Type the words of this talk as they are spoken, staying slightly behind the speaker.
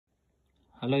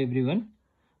Hello everyone.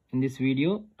 In this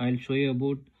video I'll show you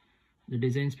about the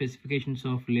design specifications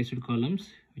of laced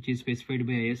columns, which is specified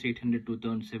by IS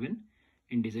 800-2007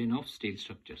 in design of steel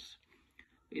structures.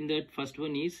 In that, first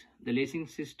one is the lacing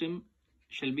system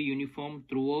shall be uniform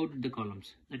throughout the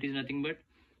columns. That is nothing but,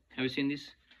 have you seen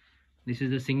this? This is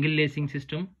the single lacing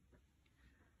system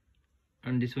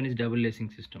and this one is double lacing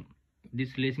system.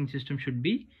 This lacing system should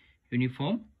be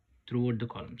uniform throughout the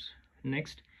columns.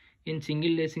 Next, in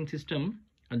single lacing system,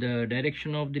 the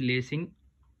direction of the lacing,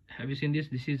 have you seen this?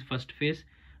 This is first phase,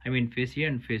 phase A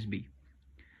and phase B.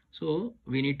 So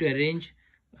we need to arrange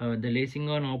the lacing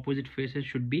on opposite faces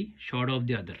should be short of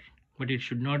the other, but it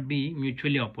should not be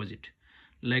mutually opposite.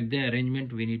 Like the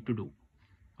arrangement we need to do.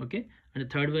 Okay. And the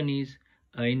third one is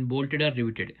in bolted or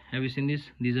riveted. Have you seen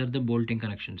this? These are the bolting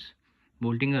connections.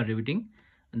 Bolting or riveting.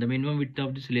 And the minimum width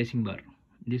of this lacing bar.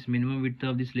 This minimum width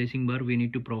of this lacing bar we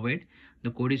need to provide.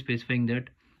 The code is specifying that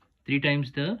 3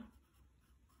 times the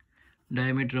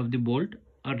diameter of the bolt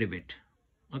or rivet.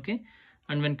 Okay.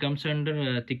 And when comes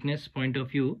under thickness point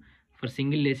of view, for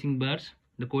single lacing bars,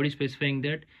 the code is specifying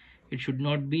that it should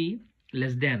not be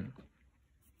less than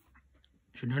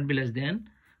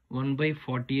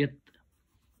 1/40th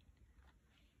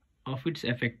of its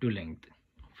effective length.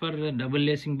 For double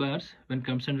lacing bars, when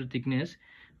comes under thickness,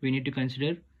 we need to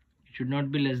consider it should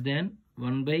not be less than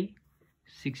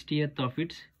 1/60th of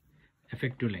its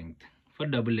effective length for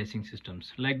double lacing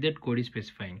systems. Like that code is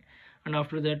specifying. And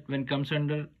after that, when comes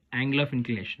under angle of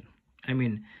inclination,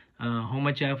 how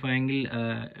much of angle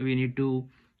we need to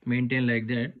maintain, like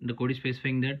that the code is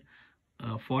specifying that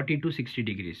 40 to 60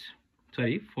 degrees,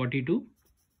 40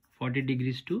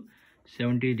 degrees to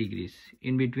 70 degrees,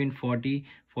 in between 40,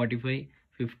 45,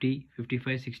 50,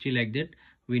 55, 60, like that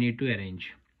we need to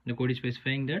arrange. The code is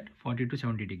specifying that 40 to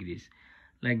 70 degrees,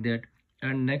 like that.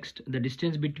 And next, the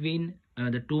distance between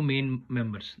the two main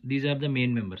members. These are the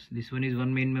main members. This one is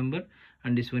one main member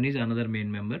and this one is another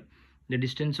main member. The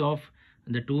distance of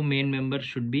the two main members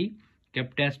should be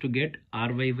kept as to get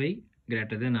RYY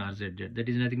greater than RZZ. That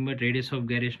is nothing but radius of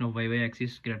gyration of YY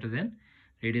axis greater than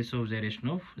radius of gyration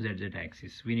of ZZ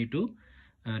axis. We need to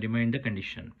remind the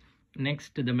condition.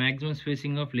 Next, the maximum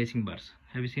spacing of lacing bars.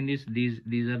 Have you seen this?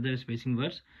 These are the spacing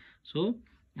bars. So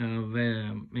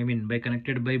by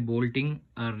connected by bolting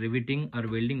or riveting or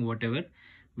welding, whatever,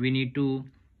 we need to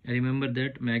remember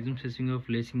that maximum spacing of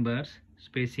lacing bars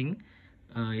spacing,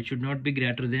 it should not be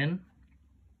greater than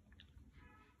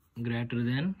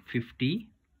 50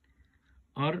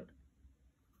 or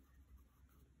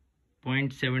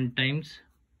 0.7 times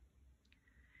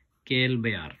KL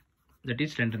by R, that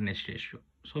is slenderness ratio.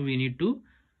 So we need to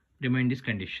remind this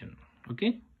condition,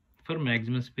 okay, for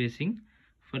maximum spacing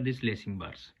for this lacing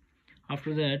bars.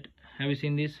 After that, have you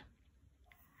seen this?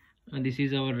 This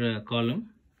is our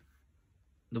column.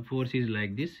 The force is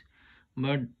like this,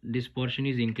 but this portion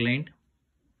is inclined.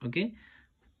 Okay,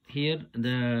 here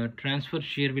the transfer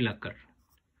shear will occur.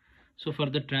 So for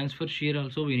the transfer shear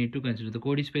also we need to consider. The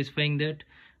code is specifying that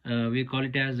we call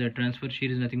it as transfer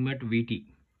shear is nothing but VT.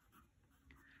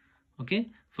 Okay,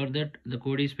 for that the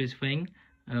code is specifying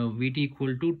VT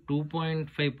equal to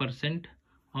 2.5%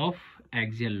 of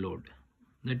axial load,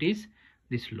 that is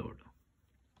this load.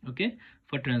 Okay,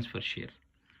 for transfer shear.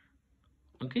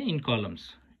 Okay, in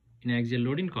columns, in axial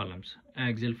load in columns,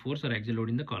 axial force or axial load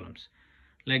in the columns.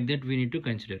 Like that we need to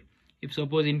consider. If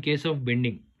suppose in case of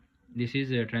bending, this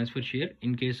is a transfer shear.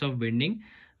 In case of bending,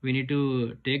 we need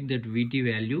to take that VT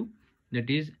value, that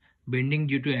is bending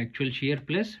due to actual shear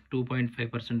plus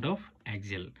 2.5% of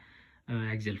axial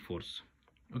force.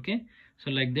 Okay,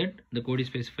 so like that the code is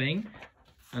specifying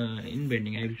in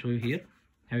bending. I will show you here.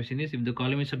 Have you seen this? If the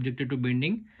column is subjected to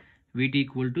bending, VT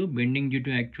equal to bending due to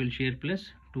actual shear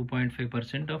plus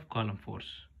 2.5% of column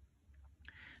force.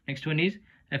 Next one is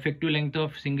effective length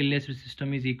of single laced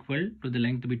system is equal to the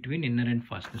length between inner and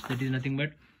fasteners. That is nothing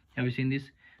but, have you seen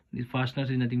this? This fasteners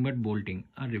is nothing but bolting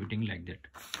or riveting, like that.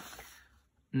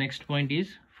 Next point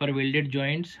is for welded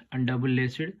joints and double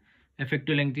laced,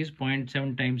 effective length is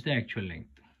 0.7 times the actual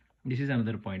length. This is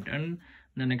another point. And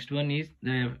the next one is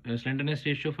the slenderness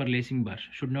ratio for lacing bars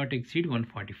should not exceed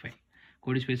 145.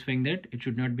 Code is specifying that it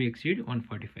should not be exceed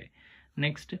 145.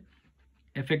 Next,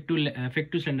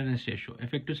 effective slenderness ratio.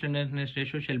 Effective slenderness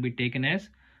ratio shall be taken as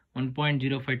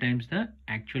 1.05 times the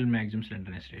actual maximum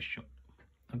slenderness ratio.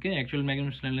 Okay, actual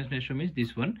maximum slenderness ratio means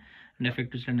this one, and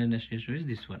effective slenderness ratio is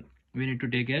this one. We need to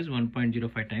take as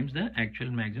 1.05 times the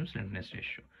actual maximum slenderness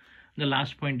ratio. The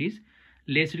last point is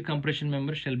laced compression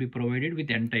members shall be provided with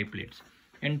N-type plates.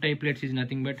 N-type plates is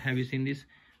nothing but, have you seen this?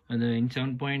 In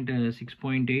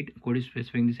 7.6.8 code is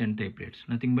specifying this N-type plates,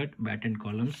 nothing but battened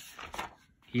columns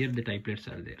here the typlets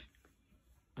are there.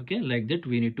 Okay, like that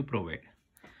we need to provide.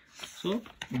 So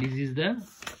this is the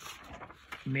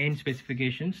main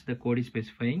specifications the code is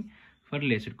specifying for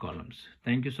laced columns.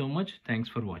 Thank you so much. Thanks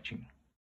for watching.